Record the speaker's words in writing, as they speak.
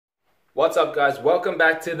What's up guys, welcome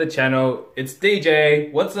back to the channel. It's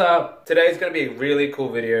DJ, what's up? Today's gonna be a really cool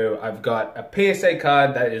video. I've got a PSA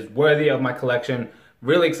card that is worthy of my collection.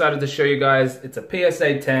 Really excited to show you guys. It's a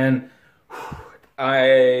PSA 10. I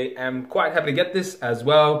am quite happy to get this as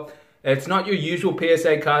well. It's not your usual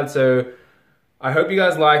PSA card, so I hope you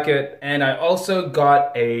guys like it. And I also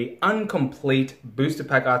got a incomplete booster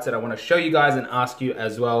pack art set I wanna show you guys and ask you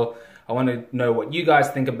as well. I wanna know what you guys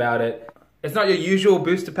think about it. It's not your usual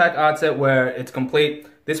booster pack art set where it's complete.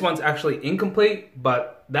 This one's actually incomplete,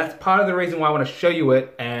 but that's part of the reason why I want to show you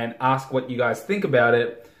it and ask what you guys think about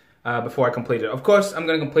it before I complete it. Of course, I'm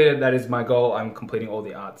going to complete it. That is my goal. I'm completing all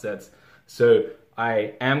the art sets. So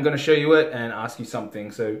I am going to show you it and ask you something.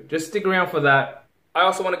 So just stick around for that. I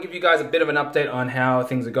also want to give you guys a bit of an update on how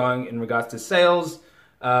things are going in regards to sales.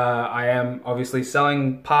 I am obviously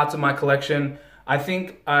selling parts of my collection. I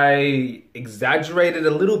think I exaggerated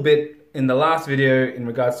a little bit in the last video in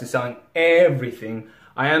regards to selling everything.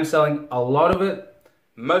 I am selling a lot of it,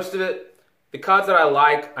 most of it. The cards that I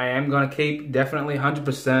like, I am gonna keep, definitely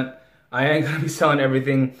 100%. I ain't gonna be selling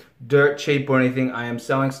everything dirt cheap or anything. I am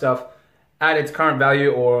selling stuff at its current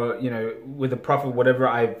value or, you know, with a profit, whatever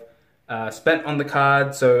I've spent on the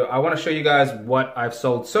card. So I wanna show you guys what I've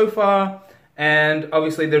sold so far. And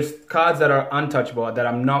obviously there's cards that are untouchable that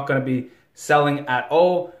I'm not gonna be selling at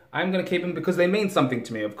all. I'm gonna keep them because they mean something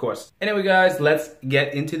to me, of course. Anyway guys, let's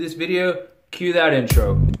get into this video. Cue that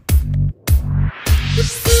intro.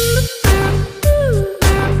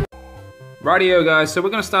 Rightio guys, so we're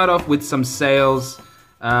gonna start off with some sales.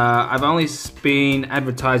 I've only been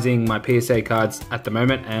advertising my PSA cards at the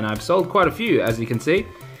moment and I've sold quite a few, as you can see.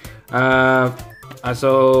 I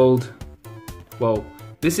sold, well,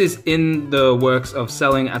 this is in the works of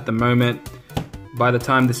selling at the moment. By the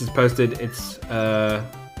time this is posted,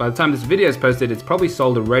 by the time this video is posted, it's probably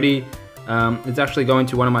sold already. It's actually going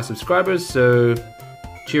to one of my subscribers, so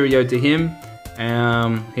cheerio to him.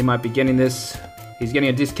 He might be getting this. He's getting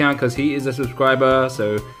a discount because he is a subscriber,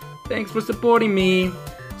 so thanks for supporting me.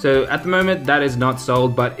 So at the moment, that is not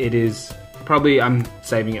sold, but it is probably, I'm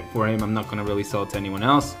saving it for him. I'm not gonna really sell it to anyone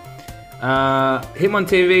else. Him on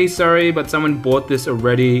TV, sorry, but someone bought this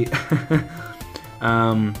already.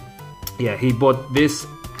 Yeah, he bought this,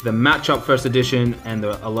 the Matchup First Edition and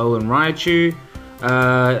the Alolan Raichu.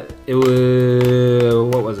 It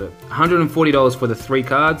was, what was it? $140 for the 3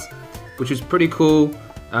 cards, which is pretty cool.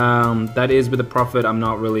 That is with a profit. I'm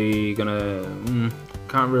not really gonna,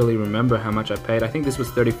 can't really remember how much I paid. I think this was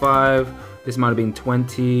 35, this might have been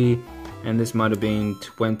 20, and this might have been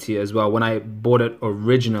 20 as well when I bought it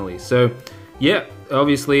originally. So yeah,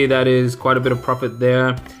 obviously that is quite a bit of profit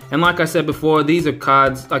there. And like I said before, these are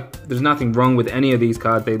cards, like there's nothing wrong with any of these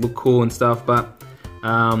cards. They look cool and stuff, but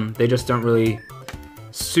they just don't really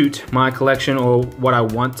suit my collection or what I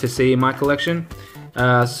want to see in my collection.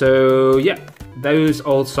 So yeah, those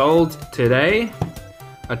all sold today.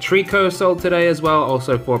 A Trico sold today as well,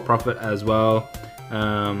 also for a profit as well.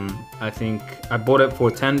 I think I bought it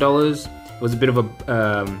for $10. It was a bit of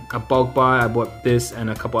a bulk buy. I bought this and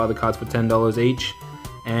a couple other cards for $10 each.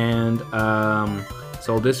 And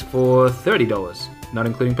sold this for $30, not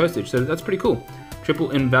including postage, so that's pretty cool. Triple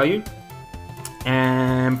in value.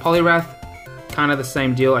 And Poliwrath, kind of the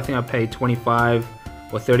same deal. I think I paid $25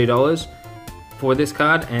 or $30 for this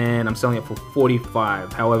card, and I'm selling it for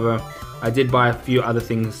 $45. However, I did buy a few other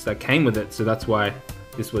things that came with it, so that's why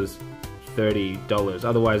this was $30.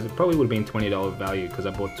 Otherwise, it probably would have been $20 value because I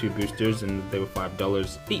bought 2 boosters and they were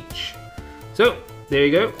 $5 each. So, there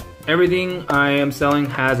you go. Everything I am selling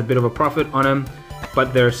has a bit of a profit on them,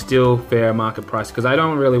 but they're still fair market price because I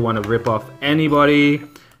don't really want to rip off anybody,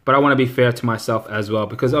 but I want to be fair to myself as well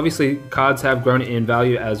because obviously cards have grown in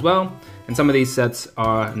value as well, and some of these sets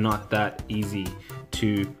are not that easy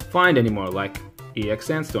to find anymore, like EX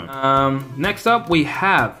Sandstorm. Next up we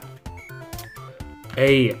have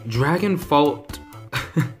a Dragon Vault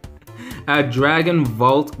a Dragon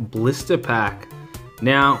Vault blister pack.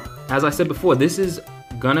 Now, as I said before, this is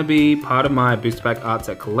gonna be part of my booster pack art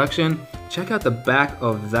set collection. Check out the back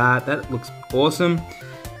of that. That looks awesome.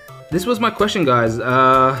 This was my question, guys.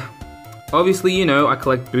 Obviously, you know, I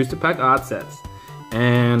collect booster pack art sets,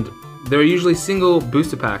 and they're usually single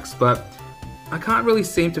booster packs, but I can't really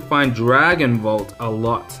seem to find Dragon Vault a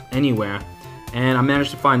lot anywhere. And I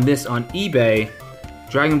managed to find this on eBay.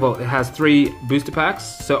 Dragon Vault, it has 3 booster packs,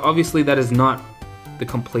 so obviously that is not the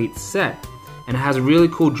complete set. And it has a really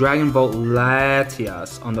cool Dragon Vault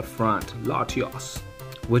Latias on the front. Latias.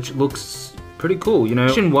 Which looks pretty cool, you know.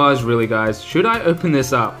 The question was really, guys, should I open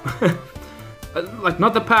this up? Like,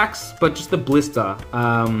 not the packs, but just the blister.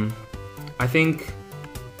 I think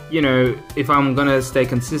you know, if I'm gonna stay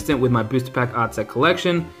consistent with my booster pack art set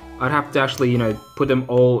collection, I'd have to actually, you know, put them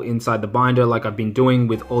all inside the binder like I've been doing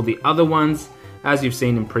with all the other ones, as you've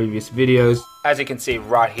seen in previous videos. As you can see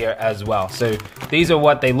right here as well. So these are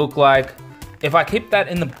what they look like. If I keep that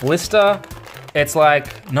in the blister, it's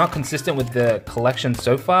like not consistent with the collection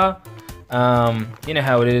so far. You know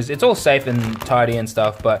how it is. It's all safe and tidy and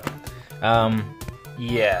stuff, but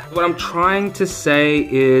yeah. What I'm trying to say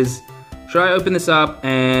is, should I open this up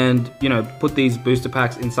and, you know, put these booster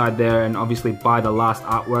packs inside there and obviously buy the last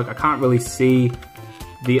artwork? I can't really see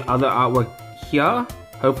the other artwork here.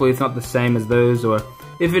 Hopefully it's not the same as those, or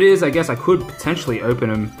if it is, I guess I could potentially open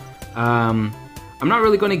them. I'm not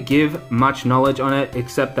really going to give much knowledge on it,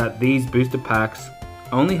 except that these booster packs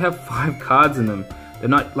only have 5 cards in them. They're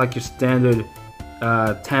not like your standard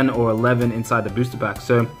 10 or 11 inside the booster pack.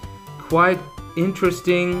 So quite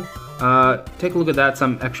interesting. Take a look at that,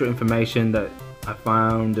 some extra information that I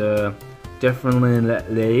found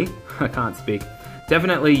definitely, I can't speak,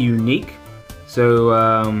 definitely unique. So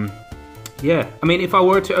yeah, I mean, if I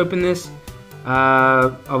were to open this,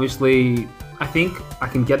 obviously I think I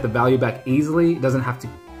can get the value back easily. It doesn't have to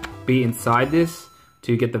be inside this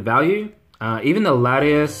to get the value. Even the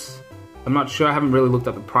Raditz, I'm not sure, I haven't really looked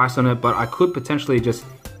up the price on it, but I could potentially just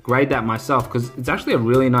grade that myself because it's actually a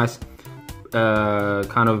really nice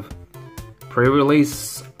kind of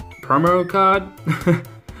pre-release promo card.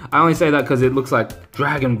 I only say that because it looks like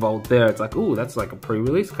Dragon Vault there. It's like, ooh, that's like a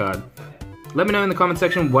pre-release card. Let me know in the comment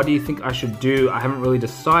section, what do you think I should do? I haven't really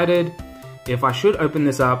decided if I should open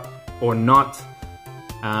this up or not.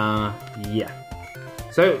 Yeah.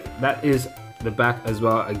 So that is the back as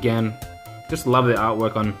well. Again, just love the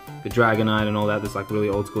artwork on the Dragonite and all that. It's like really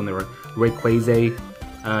old school, and the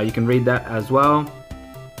Rayquaza. You can read that as well.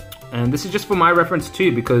 And this is just for my reference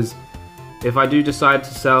too, because if I do decide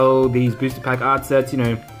to sell these booster pack art sets, you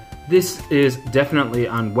know, this is definitely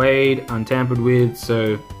unweighed, untampered with,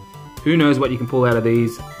 so who knows what you can pull out of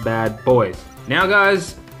these bad boys. Now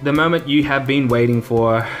guys, the moment you have been waiting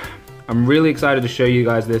for. I'm really excited to show you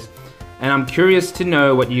guys this, and I'm curious to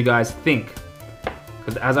know what you guys think.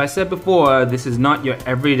 Because as I said before, this is not your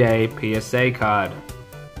everyday PSA card.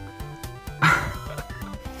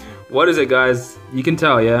 What is it, guys? You can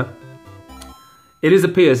tell, yeah? It is a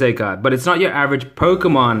PSA card, but it's not your average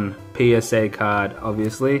Pokemon PSA card,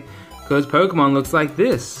 obviously, because Pokemon looks like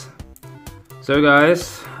this. So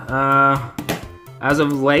guys, as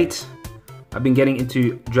of late, I've been getting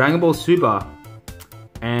into Dragon Ball Super,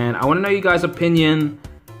 and I want to know you guys' opinion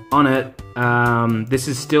on it. This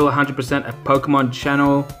is still 100% a Pokemon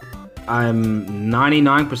channel. I'm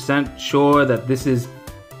 99% sure that this is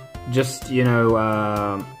just, you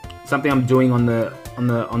know, something I'm doing on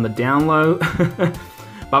the down low.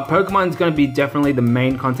 But Pokemon is going to be definitely the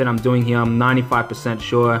main content I'm doing here. I'm 95%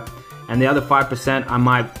 sure, and the other 5% I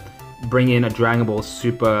might bring in a Dragon Ball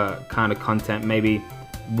Super kind of content, maybe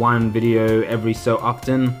one video every so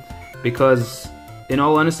often, because in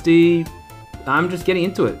all honesty, I'm just getting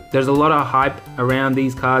into it. There's a lot of hype around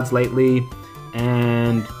these cards lately,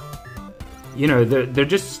 and you know, they're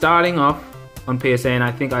just starting off on PSA, and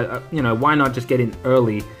I think you know, why not just get in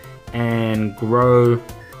early and grow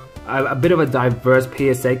a bit of a diverse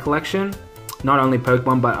PSA collection, not only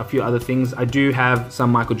Pokemon but a few other things. I do have some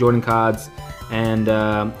Michael Jordan cards and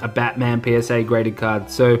a Batman PSA graded card,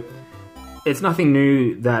 so it's nothing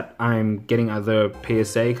new that I'm getting other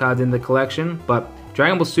PSA cards in the collection. But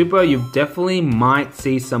Dragon Ball Super, you definitely might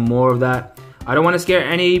see some more of that. I don't want to scare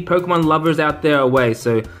any Pokemon lovers out there away,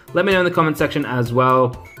 so let me know in the comment section as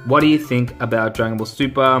well. What do you think about Dragon Ball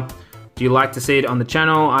Super? Do you like to see it on the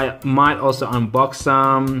channel? I might also unbox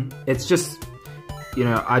some. It's just, you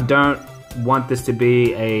know, I don't want this to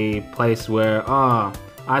be a place where, oh,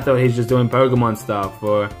 I thought he's just doing Pokemon stuff,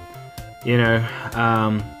 or, you know,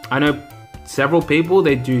 I know several people,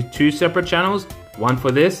 they do 2 separate channels, one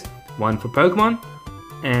for this, one for Pokemon,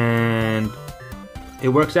 and it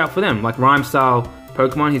works out for them. Like Rhyme Style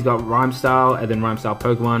Pokemon, he's got Rhyme Style and then Rhyme Style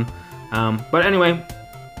Pokemon. But anyway,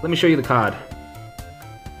 let me show you the card.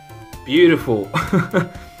 Beautiful.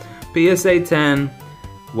 PSA 10.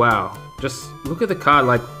 Wow. Just look at the card.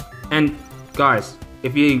 Like, and guys,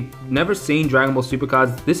 if you've never seen Dragon Ball Super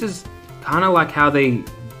cards, this is kind of like how they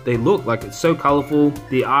look. Like, it's so colorful.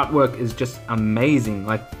 The artwork is just amazing.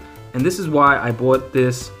 Like, and this is why I bought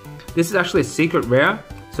this. This is actually a secret rare.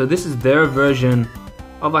 So this is their version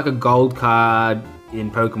of like a gold card in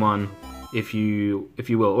Pokemon, if you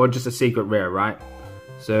will, or just a secret rare, right?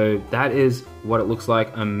 So that is what it looks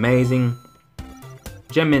like. Amazing.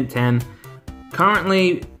 Gem Mint 10.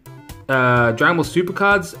 Currently, Dragon Ball Super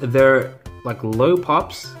cards, they're like low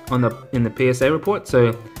pops in the PSA report.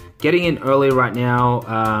 So getting in early right now.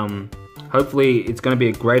 Hopefully it's going to be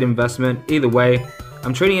a great investment. Either way,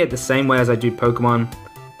 I'm treating it the same way as I do Pokemon,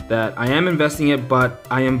 that I am investing it, but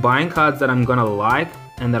I am buying cards that I'm going to like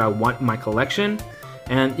and that I want in my collection.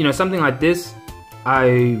 And you know, something like this,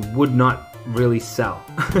 I would not really sell.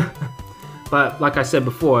 But like I said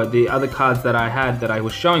before, the other cards that I had that I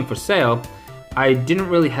was showing for sale, I didn't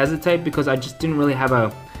really hesitate because I just didn't really have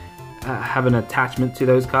an attachment to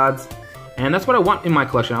those cards. And that's what I want in my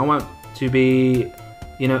collection. I want to be,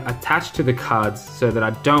 you know, attached to the cards so that I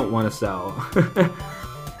don't want to sell.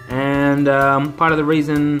 And part of the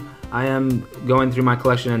reason I am going through my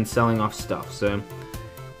collection and selling off stuff. So,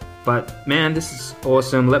 but man, this is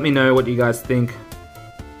awesome. Let me know what you guys think.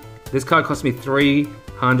 This card cost me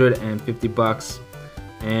 $350,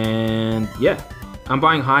 and yeah, I'm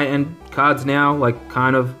buying high-end cards now, like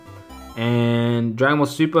kind of. And Dragon Ball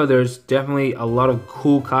Super, there's definitely a lot of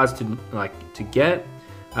cool cards to get.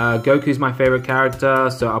 Goku's my favorite character,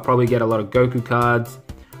 so I'll probably get a lot of Goku cards.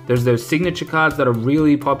 There's those signature cards that are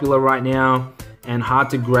really popular right now and hard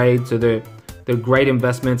to grade, so they're great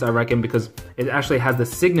investments, I reckon, because it actually has the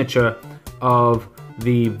signature of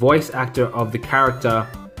the voice actor of the character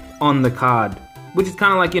on the card, which is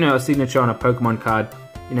kind of like, you know, a signature on a Pokemon card.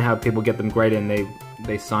 You know how people get them graded and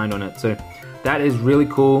they signed on it. So that is really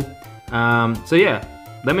cool. So yeah,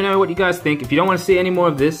 let me know what you guys think. If you don't want to see any more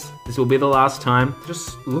of this, this will be the last time.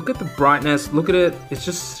 Just look at the brightness, look at it. It's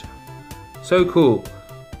just so cool.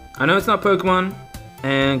 I know it's not Pokemon,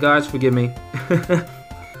 and guys, forgive me.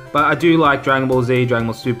 But I do like Dragon Ball Z, Dragon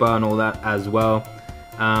Ball Super, and all that as well.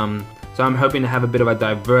 So I'm hoping to have a bit of a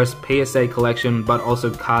diverse PSA collection, but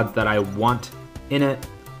also cards that I want in it.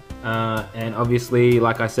 And obviously,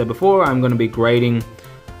 like I said before, I'm going to be grading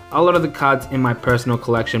a lot of the cards in my personal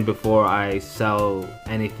collection before I sell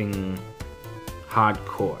anything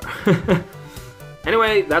hardcore.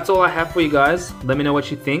 Anyway, that's all I have for you guys. Let me know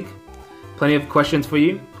what you think. Plenty of questions for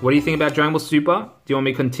you. What do you think about Dragon Ball Super? Do you want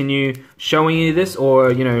me to continue showing you this,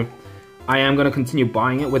 or, you know, I am going to continue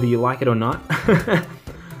buying it whether you like it or not?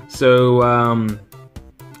 So,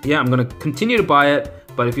 yeah, I'm going to continue to buy it,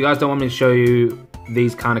 but if you guys don't want me to show you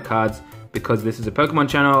these kind of cards because this is a Pokemon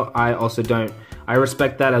channel, I also don't. I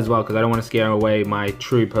respect that as well because I don't want to scare away my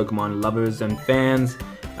true Pokemon lovers and fans.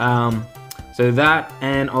 So that,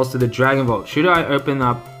 and also the Dragon Vault. Should I open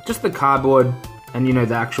up just the cardboard and, you know,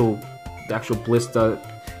 the actual blister,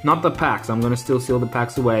 not the packs? I'm going to still seal the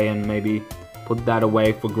packs away and maybe put that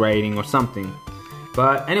away for grading or something.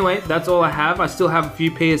 But anyway, that's all I have. I still have a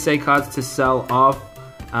few PSA cards to sell off.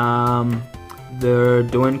 They're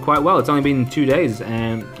doing quite well. It's only been 2 days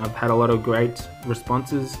and I've had a lot of great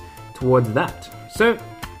responses towards that. So,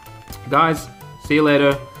 guys, see you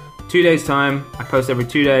later. 2 days time. I post every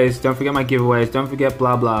 2 days. Don't forget my giveaways. Don't forget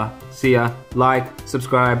blah blah. See ya. Like,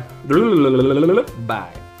 subscribe.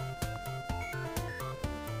 Bye.